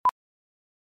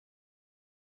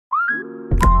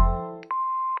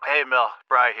Hey, Mel.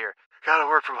 Bri here. Gotta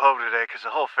work from home today because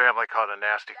the whole family caught a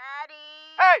nasty... Daddy!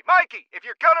 Hey, Mikey! If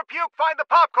you're gonna puke, find the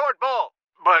popcorn bowl!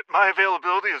 But my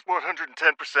availability is 110%.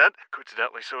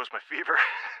 Coincidentally, so is my fever.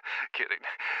 Kidding.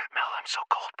 Mel, I'm so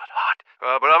cold but hot.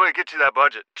 But I'm gonna get you that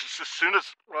budget just as soon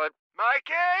as...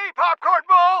 Mikey! Popcorn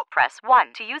bowl! Press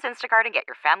 1 to use Instacart and get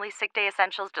your family sick day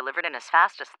essentials delivered in as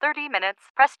fast as 30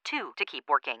 minutes. Press 2 to keep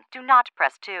working. Do not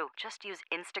press 2. Just use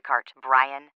Instacart,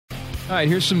 Brian. All right,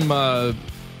 here's some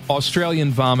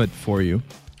Australian vomit for you.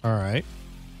 All right.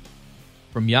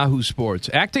 From Yahoo Sports.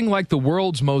 Acting like the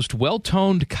world's most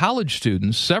well-toned college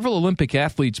students, several Olympic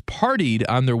athletes partied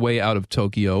on their way out of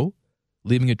Tokyo,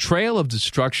 leaving a trail of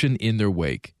destruction in their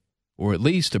wake, or at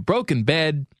least a broken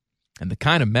bed and the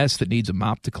kind of mess that needs a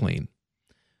mop to clean.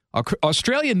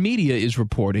 Australian media is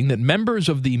reporting that members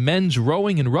of the men's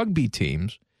rowing and rugby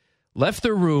teams left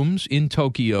their rooms in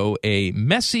Tokyo a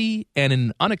messy and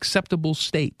an unacceptable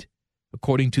state,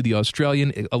 according to the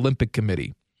Australian Olympic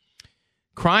Committee.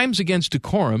 Crimes against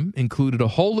decorum included a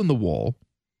hole in the wall,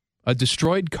 a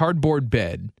destroyed cardboard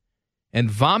bed,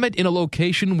 and vomit in a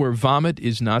location where vomit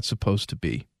is not supposed to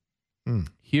be.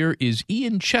 Here is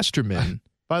Ian Chesterman.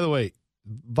 By the way,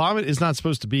 vomit is not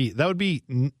supposed to be. That would be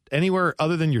anywhere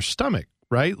other than your stomach,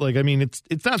 right? Like, I mean,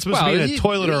 it's not supposed to be in a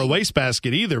toilet or a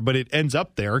wastebasket either, but it ends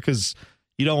up there because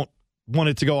you don't want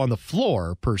it to go on the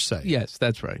floor, per se. Yes,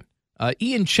 that's right.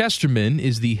 Ian Chesterman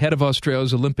is the head of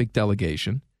Australia's Olympic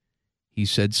delegation. He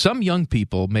said some young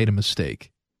people made a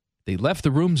mistake. They left the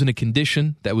rooms in a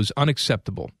condition that was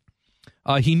unacceptable.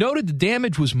 He noted the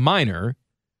damage was minor.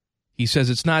 He says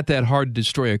it's not that hard to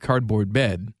destroy a cardboard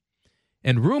bed.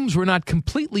 And rooms were not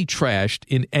completely trashed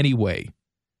in any way.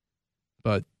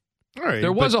 But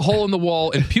there was a hole in the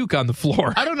wall and puke on the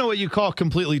floor. I don't know what you call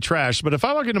completely trashed, but if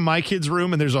I walk into my kid's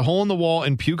room and there's a hole in the wall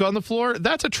and puke on the floor,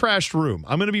 that's a trashed room.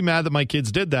 I'm going to be mad that my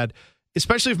kids did that.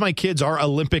 Especially if my kids are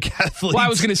Olympic athletes. Well, I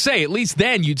was going to say, at least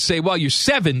then you'd say, well, you're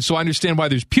 7, so I understand why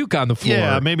there's puke on the floor.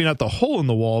 Yeah, maybe not the hole in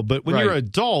the wall, but when you're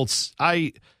adults,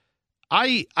 I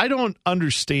don't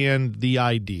understand the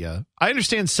idea. I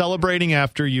understand celebrating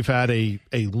after you've had a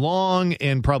long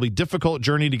and probably difficult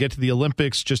journey to get to the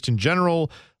Olympics just in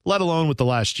general, let alone with the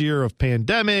last year of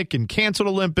pandemic and canceled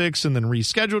Olympics and then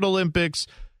rescheduled Olympics.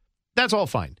 That's all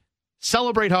fine.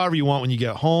 Celebrate however you want when you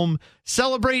get home.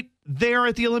 Celebrate there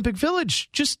at the Olympic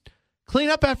Village. Just clean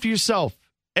up after yourself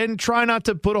and try not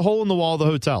to put a hole in the wall of the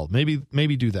hotel.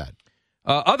 Maybe do that.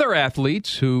 Other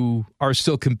athletes who are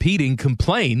still competing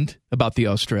complained about the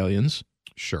Australians.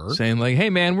 Sure. Saying like,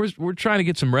 hey, man, we're trying to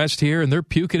get some rest here, and they're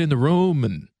puking in the room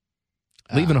and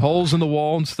leaving holes in the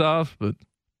wall and stuff. But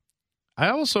I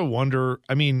also wonder,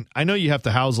 I mean, I know you have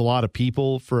to house a lot of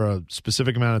people for a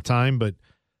specific amount of time, but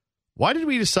why did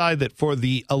we decide that for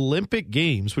the Olympic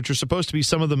Games, which are supposed to be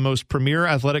some of the most premier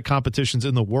athletic competitions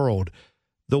in the world,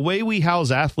 the way we house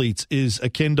athletes is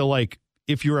akin to like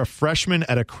if you're a freshman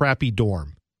at a crappy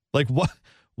dorm? Like,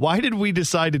 why did we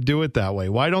decide to do it that way?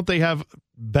 Why don't they have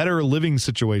better living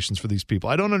situations for these people?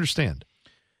 I don't understand.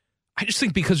 I just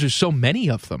think because there's so many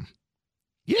of them.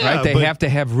 Yeah, right? They have to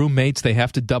have roommates. They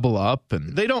have to double up.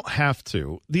 And they don't have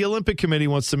to. The Olympic Committee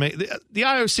wants to make, the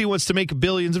IOC wants to make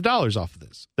billions of dollars off of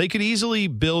this. They could easily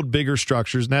build bigger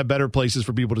structures and have better places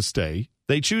for people to stay.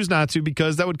 They choose not to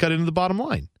because that would cut into the bottom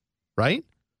line, right?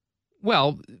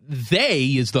 Well, they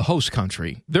is the host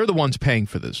country. They're the ones paying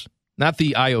for this, not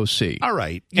the IOC. All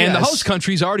right. And the host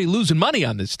country's already losing money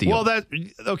on this deal. Well,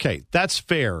 that's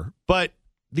fair. But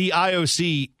the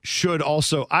IOC should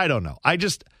also, I don't know.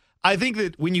 I think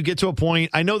that when you get to a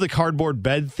point, I know the cardboard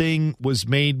bed thing was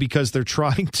made because they're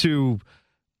trying to,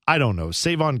 I don't know,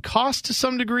 save on cost to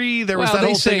some degree. There was that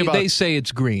whole thing about... They say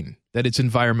it's green, that it's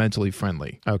environmentally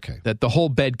friendly. Okay. That the whole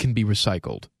bed can be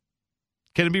recycled.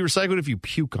 Can it be recycled if you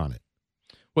puke on it?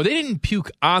 Well, they didn't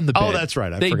puke on the bed. Oh, that's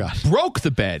right. I forgot. They broke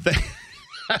the bed.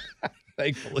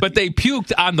 Thankfully. But they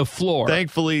puked on the floor.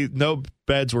 Thankfully, no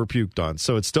beds were puked on,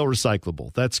 so it's still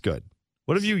recyclable. That's good.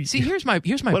 What have you... See, here's my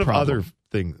what problem. Other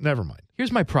thing? Never mind.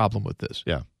 Here's my problem with this.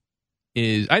 Yeah.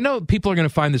 Is I know people are going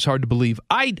to find this hard to believe.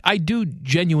 I do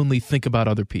genuinely think about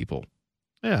other people.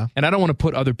 Yeah. And I don't want to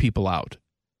put other people out.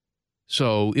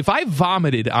 So if I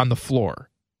vomited on the floor,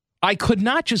 I could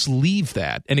not just leave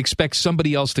that and expect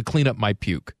somebody else to clean up my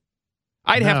puke.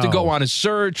 I'd have to go on a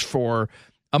search for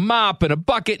a mop and a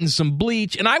bucket and some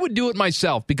bleach, and I would do it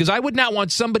myself because I would not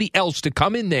want somebody else to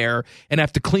come in there and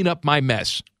have to clean up my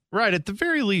mess. Right. At the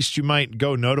very least, you might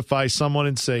go notify someone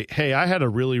and say, hey, I had a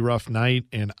really rough night,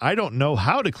 and I don't know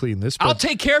how to clean this. But I'll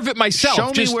take care of it myself.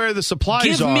 Show me where the supplies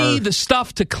give are. Give me the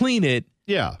stuff to clean it,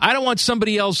 Yeah. I don't want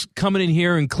somebody else coming in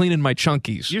here and cleaning my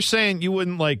chunkies. You're saying you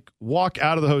wouldn't, like, walk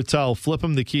out of the hotel, flip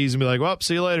them the keys, and be like, well,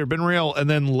 see you later, been real, and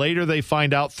then later they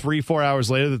find out 3-4 hours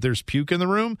later that there's puke in the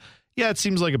room? Yeah, it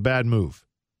seems like a bad move.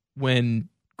 When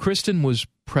Kristen was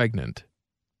pregnant,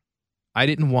 I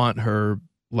didn't want her,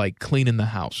 like, cleaning the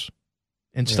house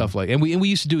and stuff like that. And we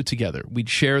used to do it together. We'd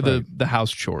share the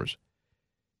house chores.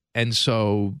 And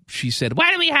so she said, why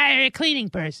don't we hire a cleaning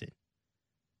person?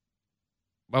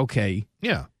 Okay.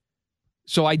 Yeah.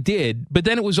 So I did, but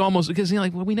then it was almost because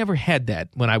we never had that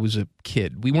when I was a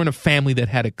kid. We weren't a family that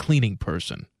had a cleaning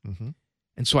person. Mm-hmm.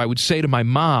 And so I would say to my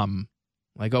mom,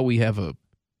 like, oh, we have a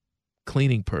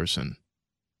cleaning person.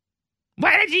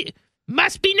 Why did you?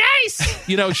 Must be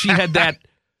nice. She had that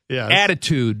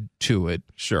attitude to it.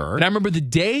 Sure. And I remember the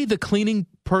day the cleaning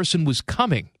person was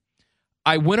coming,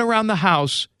 I went around the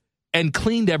house and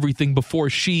cleaned everything before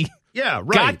she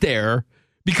got there.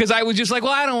 Because I was just like,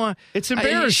 well, I don't want... It's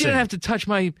embarrassing. She didn't have to touch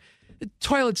the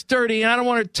toilet's dirty, and I don't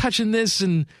want her touching this,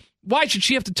 and why should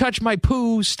she have to touch my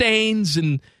poo stains?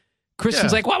 And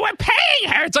Kristen's like, well, we're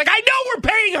paying her. It's like, I know we're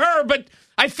paying her, but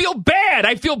I feel bad.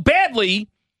 I feel badly.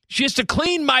 She has to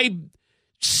clean my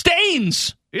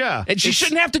stains. Yeah. And she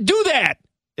shouldn't have to do that.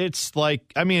 It's like,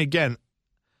 I mean, again,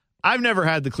 I've never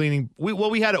had the cleaning...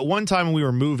 We had it one time when we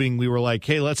were moving. We were like,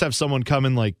 hey, let's have someone come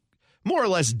and, like, more or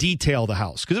less detail the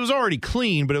house because it was already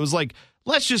clean, but it was like,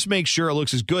 let's just make sure it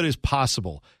looks as good as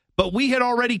possible. But we had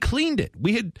already cleaned it.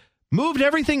 We had moved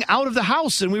everything out of the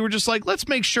house, and we were just like, let's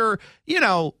make sure,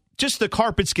 just the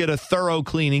carpets get a thorough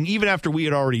cleaning, even after we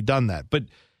had already done that. But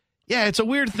yeah, it's a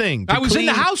weird thing. I was in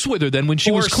the house with her then when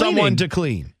she was cleaning. Someone to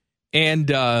clean.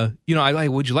 And,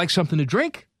 would you like something to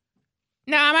drink?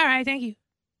 No, I'm all right, thank you.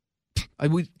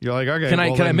 You're like, okay. Can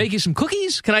I make you some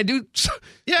cookies? Can I do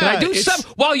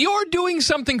something? While you're doing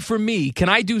something for me, can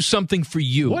I do something for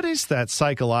you? What is that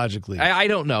psychologically? I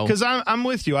don't know. Because I'm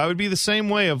with you. I would be the same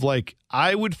way of like,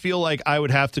 I would feel like I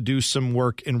would have to do some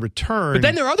work in return. But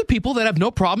then there are other people that have no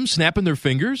problem snapping their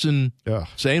fingers and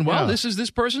saying, well, this is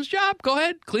this person's job. Go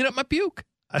ahead, clean up my puke.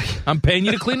 I'm paying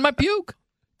you to clean my puke.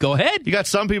 Go ahead. You got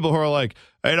some people who are like,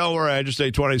 hey, don't worry. I just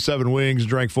ate 27 wings,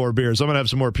 drank 4 beers. I'm going to have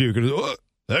some more puke. And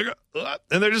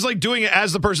they're just like doing it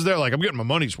as the person there, like, I'm getting my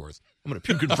money's worth. I'm going to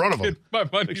puke in front of them. My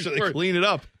money's Make sure worth. they clean it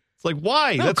up. It's like,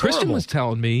 why? No, That's Kristen horrible. was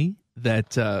telling me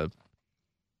that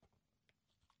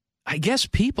I guess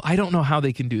people, I don't know how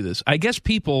they can do this. I guess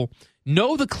people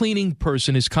know the cleaning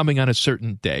person is coming on a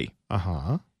certain day.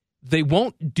 Uh-huh. They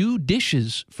won't do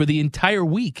dishes for the entire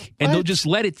week, and they'll just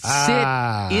let it sit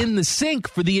in the sink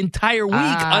for the entire week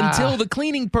until the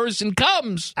cleaning person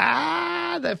comes.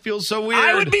 That feels so weird.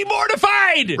 I would be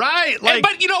mortified. Right.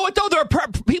 But you know what, though? There are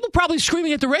people probably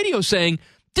screaming at the radio saying,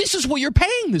 this is what you're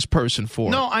paying this person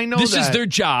for. No, I know this that. is their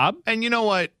job. And you know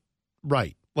what?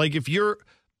 Right. Like if you're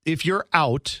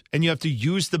out and you have to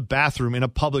use the bathroom in a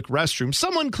public restroom,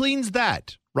 someone cleans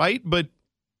that, right? But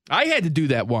I had to do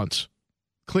that once.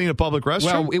 Clean a public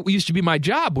restroom? Well, it used to be my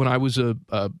job when I was a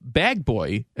bag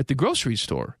boy at the grocery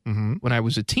store when I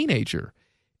was a teenager.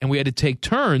 And we had to take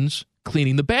turns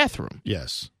cleaning the bathroom.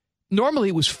 Yes. Normally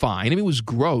it was fine. I mean, it was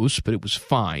gross, but it was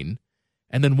fine.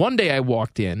 And then one day I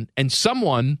walked in and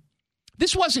someone,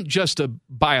 this wasn't just a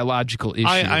biological issue.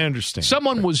 I understand.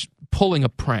 Someone was pulling a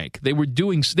prank. They were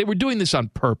doing this on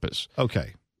purpose.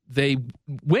 Okay. They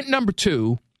went number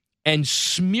 2 and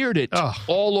smeared it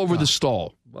all over the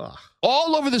stall. Ugh.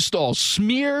 All over the stall,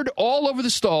 smeared all over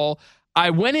the stall. I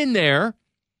went in there,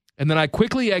 and then I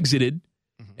quickly exited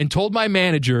and told my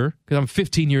manager, because I'm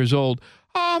 15 years old,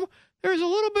 there's a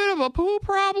little bit of a poo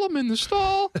problem in the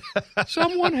stall.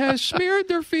 Someone has smeared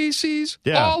their feces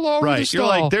all over the stall.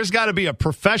 You're like, there's got to be a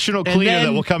professional cleaner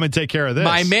that will come and take care of this.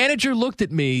 My manager looked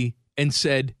at me and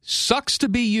said, sucks to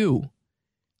be you.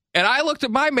 And I looked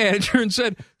at my manager and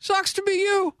said, sucks to be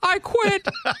you. I quit.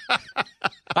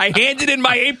 I handed in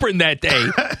my apron that day.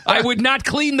 I would not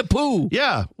clean the poo.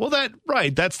 Yeah. Well,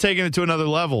 that's taking it to another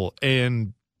level.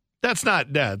 And it's not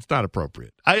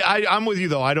appropriate. I'm with you,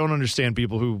 though. I don't understand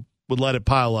people who would let it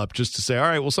pile up just to say, all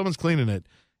right, well, someone's cleaning it.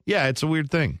 Yeah, it's a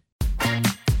weird thing.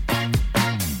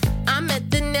 I'm at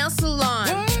the nail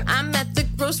salon. I'm at the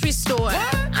grocery store.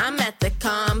 I'm at the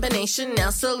combination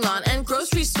nail salon and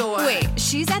grocery store. Wait,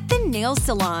 she's at the nail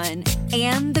salon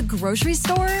and the grocery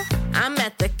store? I'm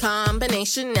at the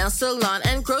combination nail salon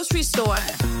and grocery store.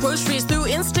 Groceries through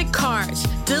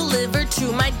Instacart, delivered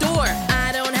to my door.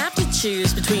 I don't have to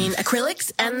choose between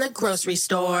acrylics and the grocery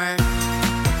store.